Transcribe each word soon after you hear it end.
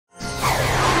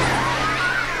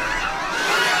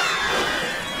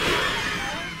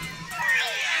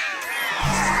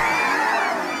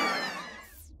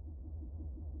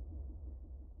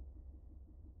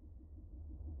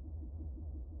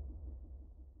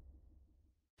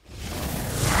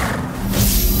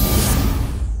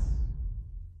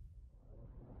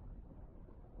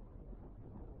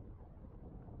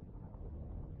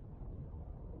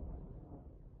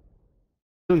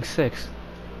doing 6.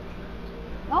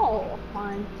 No,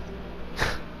 fine.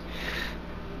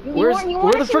 Where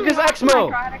the frick is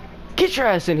Exmo? Get your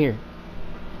ass in here.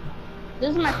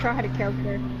 This is my tryhard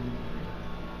character.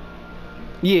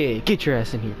 Yeah, get your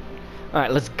ass in here.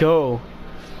 Alright, let's go.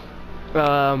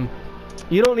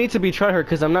 You don't need to be tryhard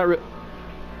because I'm not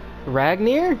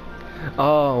Ragnar?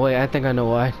 Oh, wait, I think I know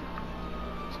why.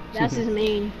 That's his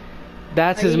main.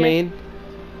 That's his main?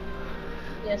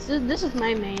 Yes, this is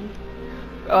my main.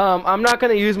 I'm not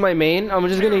gonna use my main. I'm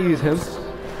just gonna use him.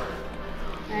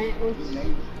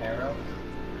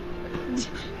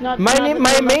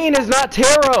 My main is not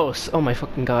Taros. Oh my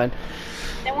fucking god.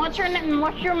 Then what's your name?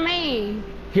 What's your main?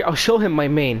 Here, I'll show him my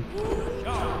main.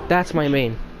 That's my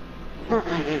main.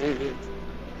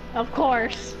 Of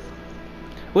course.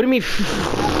 What do you mean?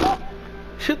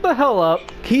 Shut the hell up.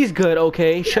 He's good,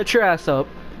 okay? Shut your ass up.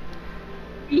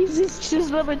 He's just a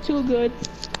little bit too good.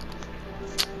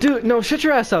 Dude, no, shut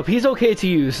your ass up. He's okay to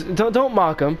use. Don't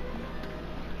mock him.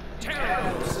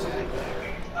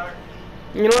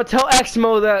 You know what? Tell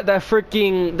Exmo that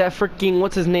freaking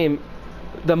what's his name?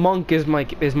 The monk is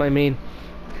my main.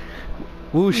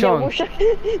 Wu Shang. Wu Shang.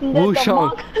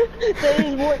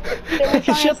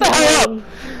 Shut the hell up.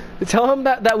 Tell him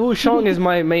that Wu Shang is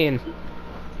my main.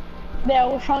 Yeah,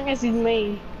 Wu Shang is his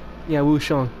main. Yeah, Wu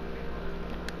Shang.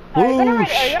 Are you gonna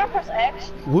press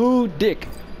X? Woo dick.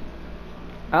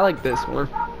 I like this one.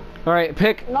 Alright,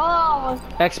 pick. No.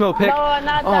 Exmo, pick. No,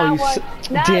 not that one.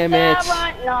 Not damn that it.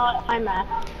 One. No, I'm mad.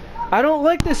 I don't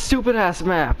like this stupid ass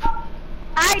map.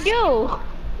 I do.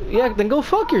 Yeah, then go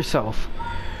fuck yourself.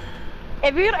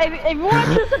 If you want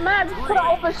to choose a map, just put it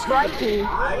open striking.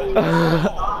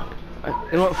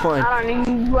 You know what? Fine. I don't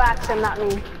need you accent, not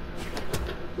me.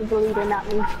 You believe it, not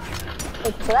me.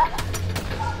 Look for that.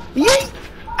 Yeet!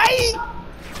 Aye!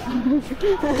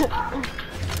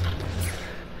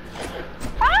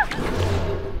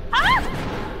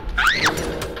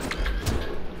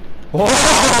 Whoa!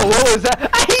 What was that?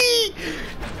 Aye!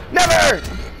 Never!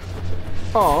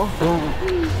 Oh.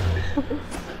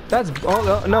 That's.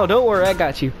 Oh no! Don't worry, I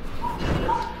got you.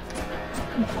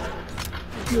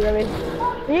 Really?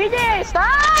 DJ,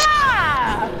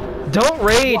 stop! Don't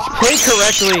rage. Play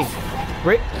correctly.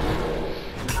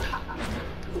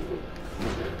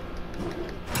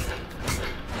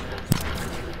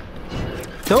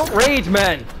 Don't rage,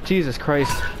 man. Jesus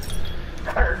Christ.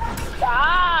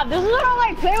 Stop! This is what I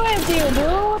like play with you,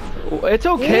 dude. It's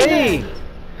okay.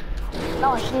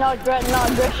 No,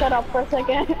 shut up for a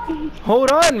second.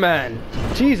 Hold on, man.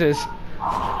 Jesus.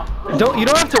 You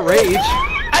don't have to rage.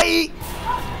 Aye.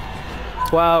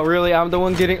 Wow, really? I'm the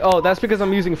one getting. Oh, that's because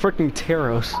I'm using freaking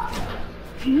Taros.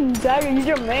 Dagger, use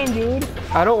your main, dude.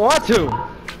 I don't want to.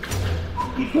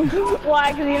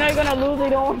 Why? Because you're not gonna lose. You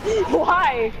don't.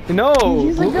 Why? No.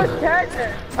 He's a good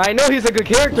character. I know he's a good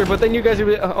character, but then you guys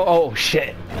are. Oh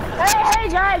shit. Hey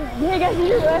guys,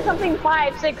 you something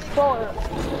 5, 6, 4.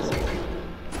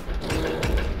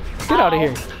 Get out of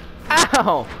here.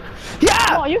 Ow!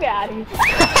 Yeah! Oh, you get out of here.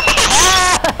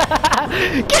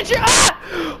 Get your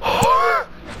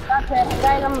Okay,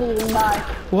 guys, I'm leaving. Bye.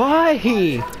 Why?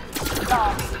 No.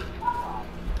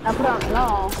 I put on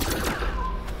no.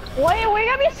 Wait, we're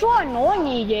gonna be so annoying,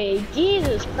 EJ.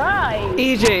 Jesus Christ.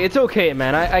 EJ, it's okay,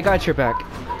 man. I got your back.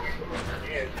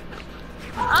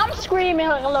 I'm screaming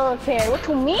like a little kid. What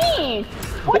you mean?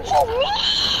 What you mean?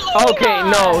 Okay,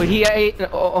 no, he ate.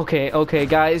 Okay,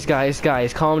 guys,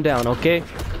 calm down, okay?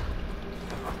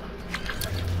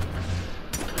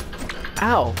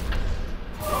 Ow.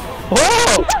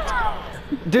 Whoa!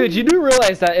 Dude, you do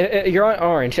realize that you're on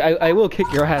orange. I will kick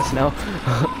your ass now.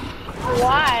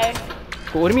 Why?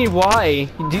 What do you mean, why?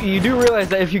 You do realize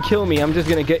that if you kill me, I'm just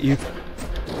gonna get you.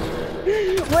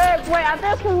 Wait, I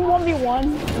think it's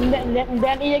 1v1.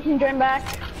 Then EJ can join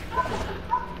back.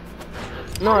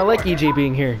 No, I like EJ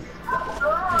being here.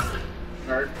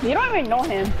 You don't even know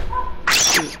him.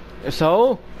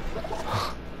 So?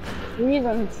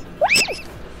 Reasons.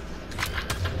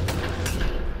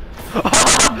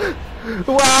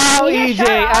 Wow, EJ,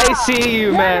 I see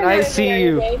you, man. I see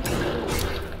you.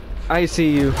 I see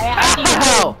you.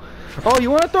 Ow! Oh,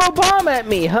 you want to throw a bomb at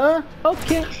me, huh?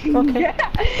 Okay. Yeah,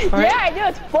 right. Yeah, I do.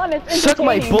 It's fun. It's entertaining. Suck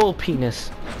my bull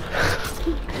penis.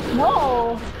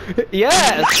 No.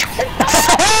 Yes.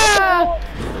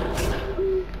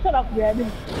 Shut up, Red.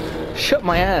 Shut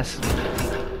my ass.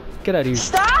 Get out of here.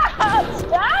 Stop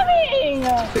stabbing!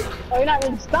 Oh, you're not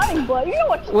really stabbing, but you know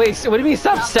what? Wait, so what do you mean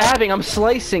stop stabbing? I'm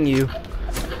slicing you.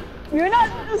 You're not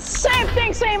same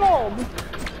thing, same old.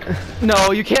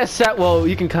 No, you can't stab. Well,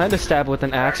 you can kind of stab with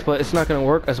an axe, but it's not gonna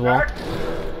work as well.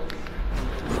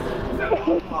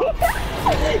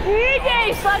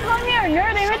 EJ, stop calling me a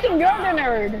nerd. I think you're the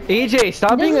nerd. EJ,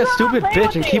 stop being a stupid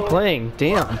bitch and keep playing.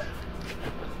 Damn.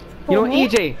 You know what,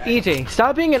 EJ,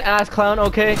 stop being an ass clown,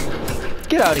 okay?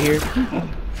 Get out of here.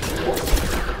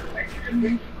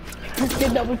 Let's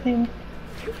get double team.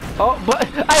 Oh, but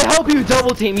I help you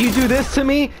double team. You do this to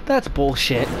me? That's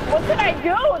bullshit. What did I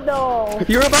do, though?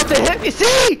 You're about to hit me.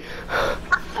 See?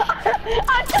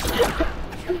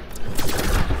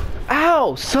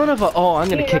 Ow, son of a. Oh, I'm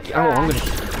gonna kick you. Oh, I'm gonna.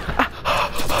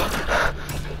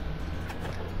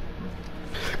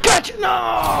 Gotcha!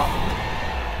 No!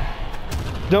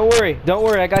 Don't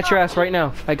worry. I got your ass right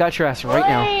now. I got your ass right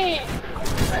now.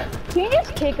 Can you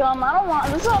just kick him? I don't want.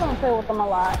 This is why I don't play with him a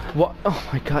lot. What? Oh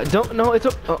my god! Don't. No, it's.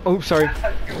 Oh, sorry.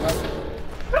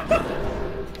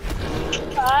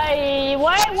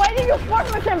 Why did you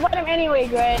force me to invite him anyway,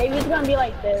 Greg? If he's gonna be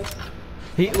like this.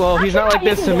 He's not like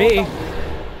this to me.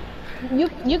 You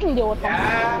can deal with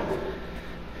him.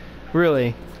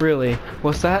 Really?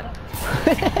 What's that?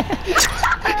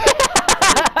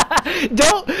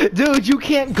 Don't, dude. You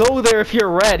can't go there if you're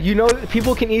red. You know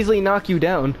people can easily knock you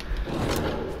down.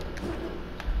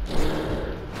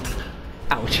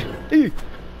 Ouch.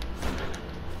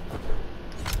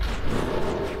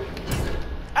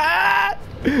 Ah!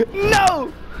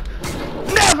 No!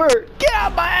 Never! Get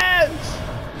out my ass!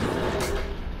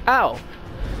 Ow.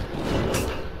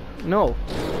 No.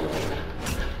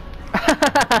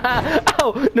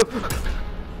 Ow! No.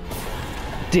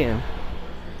 Damn.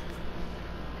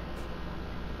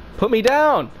 Put me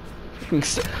down!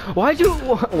 Why'd you...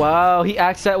 Wow, he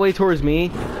acts that way towards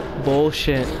me?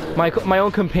 Bullshit. My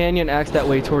own companion acts that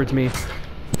way towards me.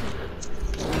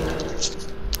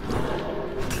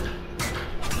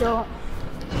 Don't.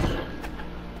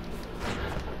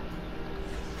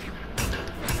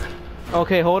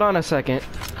 Okay, hold on a second.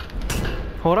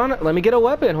 Hold on, let me get a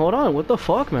weapon. Hold on, what the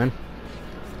fuck, man?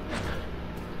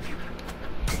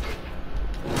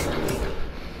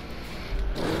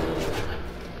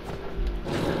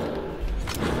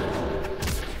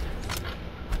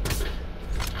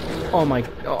 Oh my...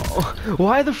 Oh,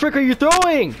 why the frick are you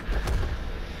throwing?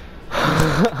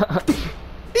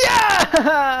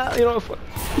 Yeah! You know...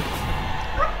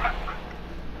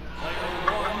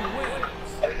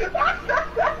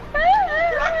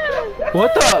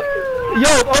 What the... Yo,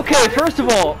 okay, first of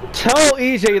all, tell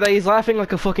EJ that he's laughing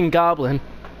like a fucking goblin.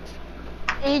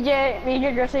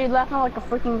 EJ just said he's laughing like a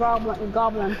freaking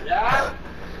goblin. Yeah.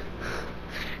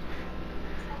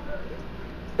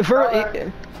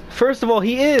 First of all,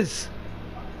 he is.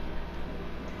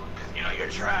 You know you're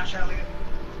trash, Elliot.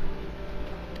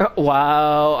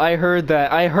 Wow, I heard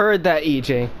that,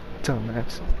 EJ.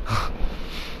 Dumbass.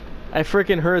 I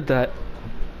freaking heard that.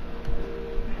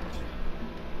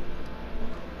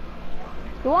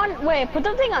 You want... Wait, put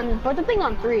the thing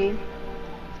on 3. See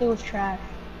who's trash.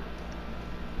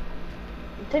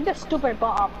 Take the stupid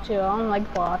bot off too. I don't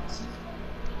like bots.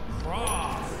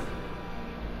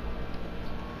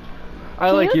 I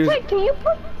like using. Can you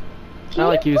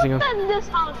like using them.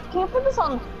 Can you put this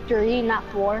on 3, not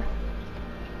 4?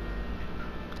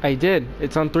 I did.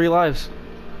 It's on 3 lives.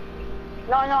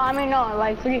 No, I mean no,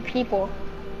 like 3 people.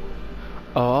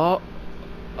 Oh.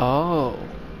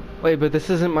 Wait, but this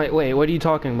isn't my. Wait, what are you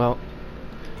talking about?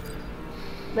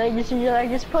 They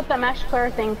just put the match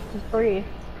player thing to 3.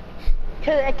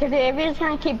 Cause if he's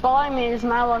gonna keep balling me, it's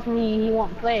not like me. He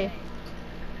won't play.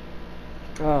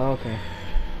 Oh, okay.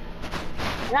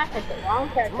 Not the wrong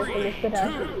character for this good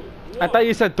at. I thought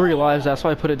you said 3 lives. That's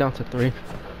why I put it down to 3.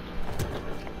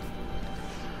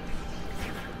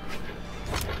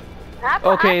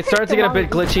 Okay, it's starting to get a bit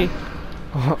glitchy.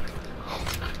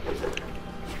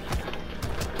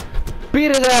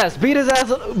 Beat his ass,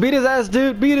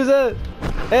 dude, beat his ass.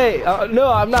 Hey, no,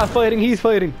 I'm not fighting, he's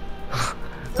fighting.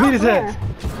 Beat his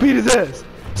ass,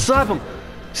 slap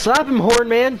him, horn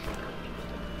man.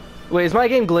 Wait, is my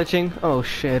game glitching? Oh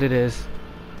shit, it is.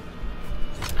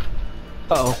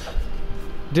 Uh-oh.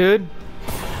 Dude.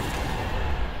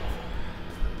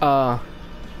 Uh-oh.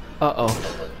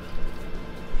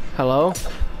 Hello?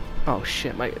 Oh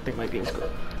shit, I think my game's good.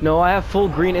 No, I have full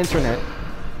green internet.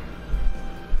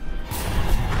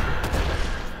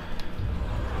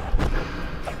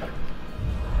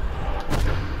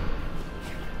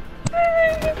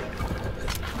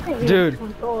 Dude,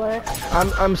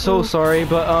 I'm so sorry,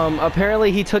 but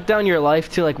apparently he took down your life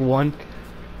to like 1.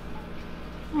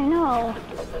 I know.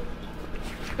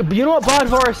 But you know what,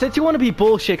 Bodvar? Since you want to be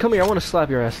bullshit, come here. I want to slap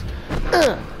your ass.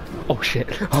 Oh shit!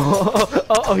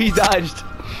 Oh, he dodged.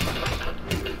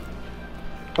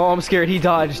 Oh, I'm scared. He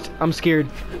dodged. I'm scared.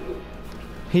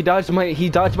 He dodged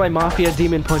my mafia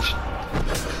demon punch.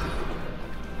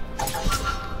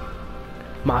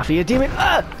 Mafia demon.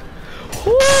 Ah!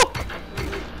 Woo!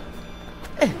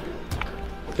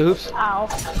 Oops. Ow.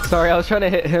 Sorry, I was trying to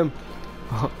hit him.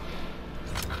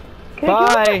 Can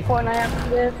Bye. you go Fortnite after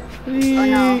this? Or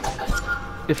no?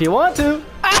 If you want to.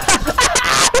 I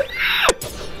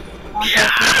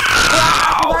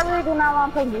really do not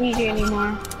want to play DJ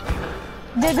anymore.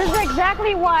 This is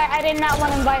exactly why I did not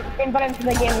want to invite him to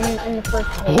the game in the first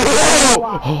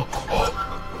place.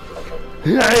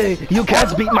 Hey, you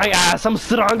cats beat my ass. I'm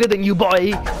stronger than you,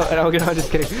 boy. No, I'm just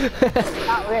kidding.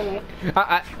 Not really.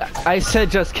 I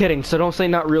said just kidding, so don't say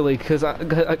not really, cause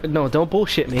no, don't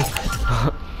bullshit me.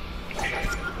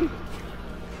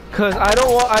 Cause I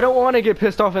don't want to get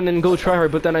pissed off and then go try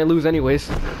hard, but then I lose anyways.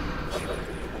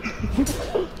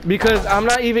 Because I'm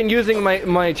not even using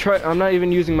my try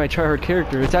hard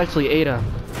character. It's actually Ada.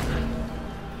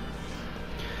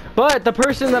 But the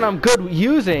person that I'm good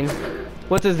using,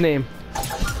 what's his name?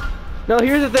 No,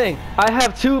 here's the thing. I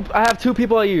have two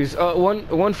people I use.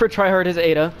 One for tryhard is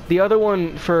Ada. The other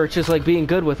one for just like being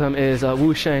good with him is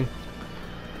Wu Shang.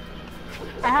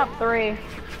 I have 3.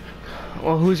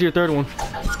 Well, who's your third one?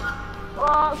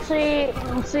 Well, see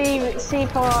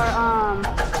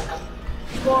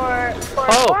for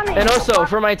funny. And also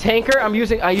for my tanker,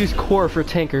 I use Core for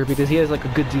tanker because he has like a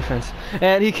good defense,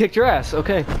 and he kicked your ass.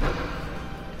 Okay.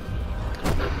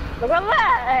 Look at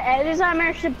that! Every time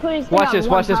I should put his Watch this,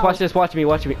 watch this, watch this, watch me,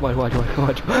 watch.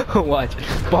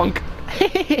 Bonk.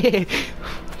 Can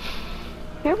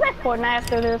you play Fortnite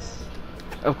after this?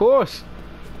 Of course.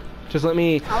 Just let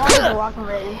me. I want to be walking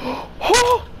right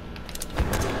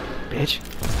Bitch.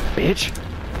 Bitch.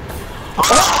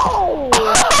 Oh!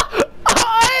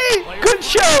 Good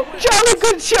show! Charlie,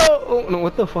 good show! Oh, no,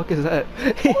 what the fuck is that?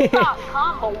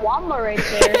 Combo Wamba right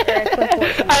there.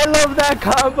 I love that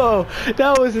combo.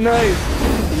 That was nice.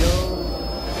 Yo.